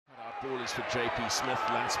Ball is for JP Smith,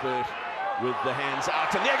 Landsberg with the hands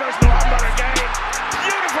out, and there goes Nohamba again.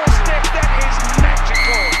 Beautiful step, that is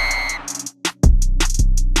magical.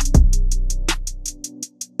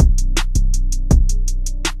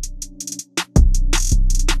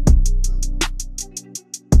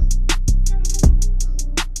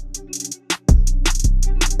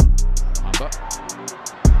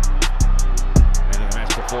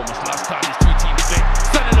 Performance last time these two teams met.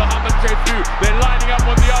 Sanele Nohamba straight through. They're lining up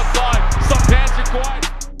on the outside. Some dance required.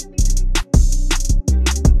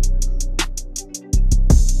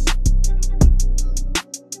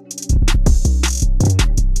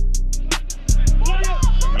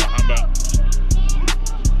 Nohamba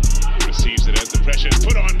receives it as the pressure is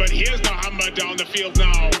put on, but here's Nohamba down the field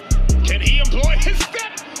now. Can he employ his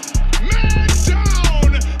step? Man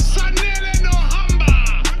down! Sanele Nohamba!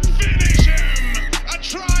 Finish him! A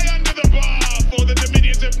try under the bar for the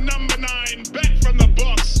diminutive number 9, back from the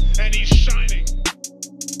box, and he's shining.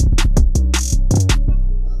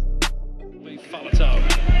 Falatau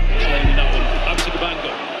claiming that one. Up to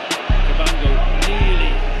Cabango. Cabango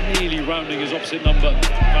nearly rounding his opposite number.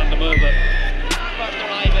 Van der Merwe.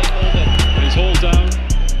 But he's hauled down.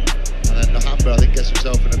 And then Nohamba, I think, gets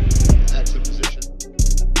himself in an excellent position.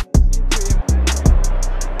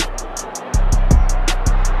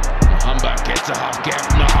 Nohamba gets a half gap.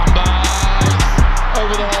 Nohamba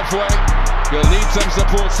over the halfway. He'll need some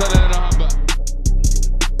support, Sanele Nohamba.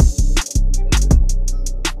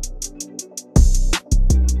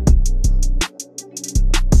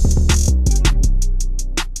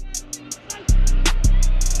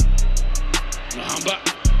 Nohamba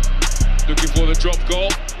looking for the drop goal.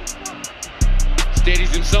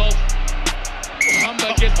 Steadies himself.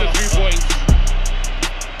 Nohamba gets the 3 points.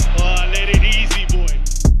 Oh, let it easy, boy.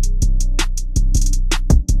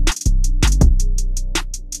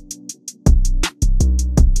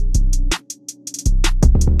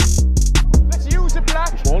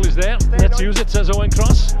 The ball is there. Let's use it, says Owen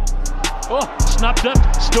Cross. Oh, snapped up,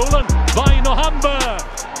 stolen by Nohamba.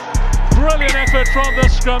 Brilliant effort from the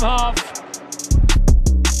scrum half.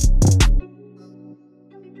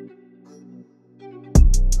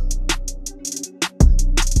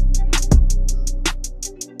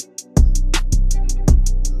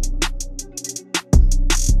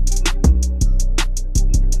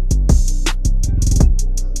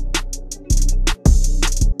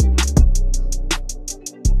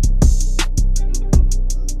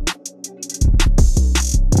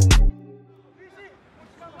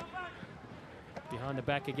 Behind the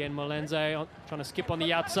back again, Molenze trying to skip on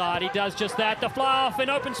the outside. He does just that. The fly off in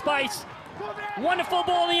open space. Wonderful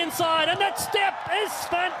ball on the inside, and that step is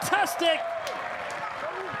fantastic.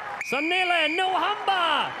 Sanele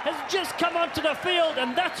Nohamba has just come onto the field,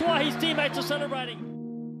 and that's why his teammates are celebrating.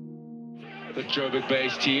 The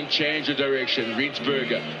Joburg-based team change the direction.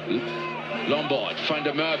 Riensberger, Lombard, Van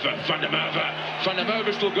der Merwe, Van der Merwe. Van der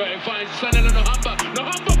Merwe still going, finds Sanele Nohamba.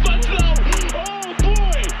 Nohamba buns low. Oh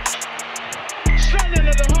boy!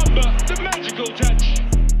 Sanele Nohamba, the magical touch.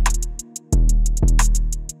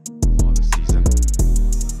 For the season.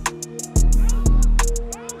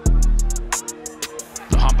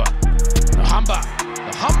 Nohamba, Nohamba,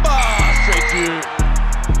 Nohamba straight through.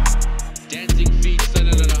 Dancing feet,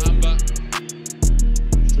 Sanele Nohamba.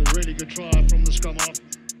 It's a really good try from the scrum half.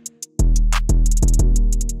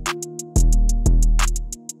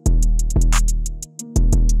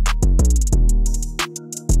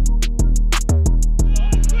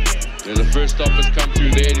 The first stop has come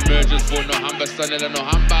through there. It emerges for Nohamba, Sanele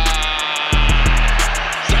Nohamba.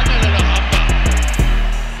 Sanele Nohamba.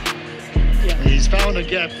 Yeah, he's found a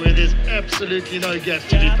gap where there's absolutely no gap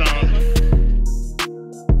to be found.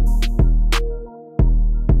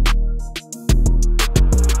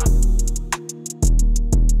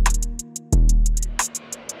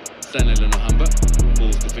 Sanele Nohamba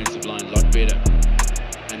pulls defensive line a lot better.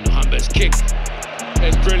 And Nohamba's kick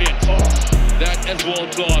is brilliant. Oh, that is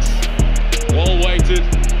world class. Well weighted.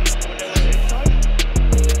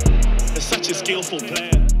 He's such a skillful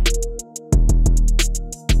player.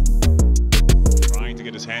 Trying to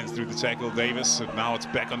get his hands through the tackle, Davis. And now it's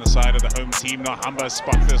back on the side of the home team. Nohamba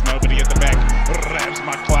spot, there's nobody at the back. Rams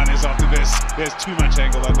Makwan is after this. There's too much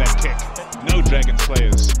angle on that kick. No Dragons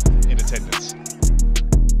players in attendance.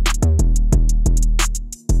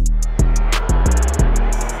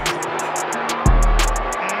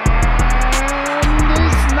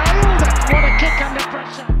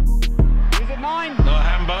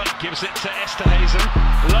 Gives it to Esterhazen.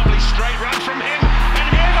 Lovely straight run from him. And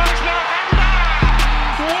here goes Nohamba!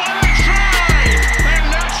 What a try! And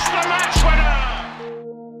that's the match winner!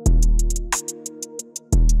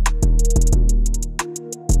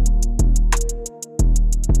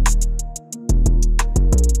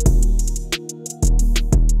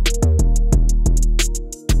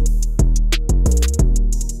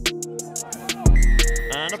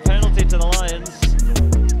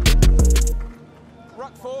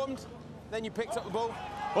 Then you picked up the ball.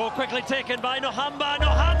 Oh, quickly taken by Nohamba.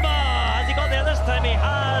 Nohamba! Has he got there this time? He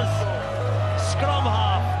has.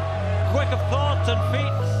 Scrum-half. Quick of thought and feet.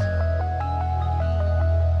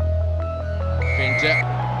 Finter.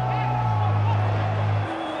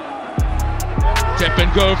 Tip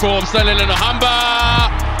and go for Sanele Nohamba.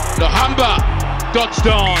 Nohamba dodged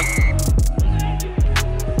on.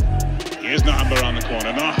 Here's Nohamba around the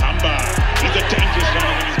corner. Nohamba, he's a dangerous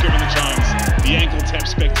guy when he's given the chance. The ankle tap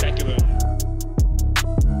spectacular.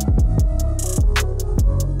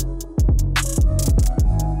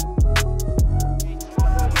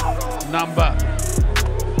 Nohamba,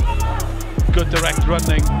 good direct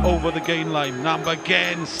running over the gain line. Nohamba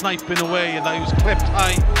again sniping away, and that was clipped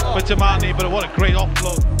high for Tamani, but what a great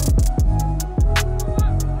offload.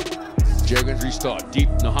 Jurgens restart, deep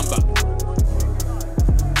Nohamba.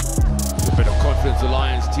 A bit of confidence, the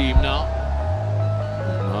Lions team now.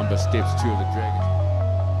 Nohamba steps to the Dragons.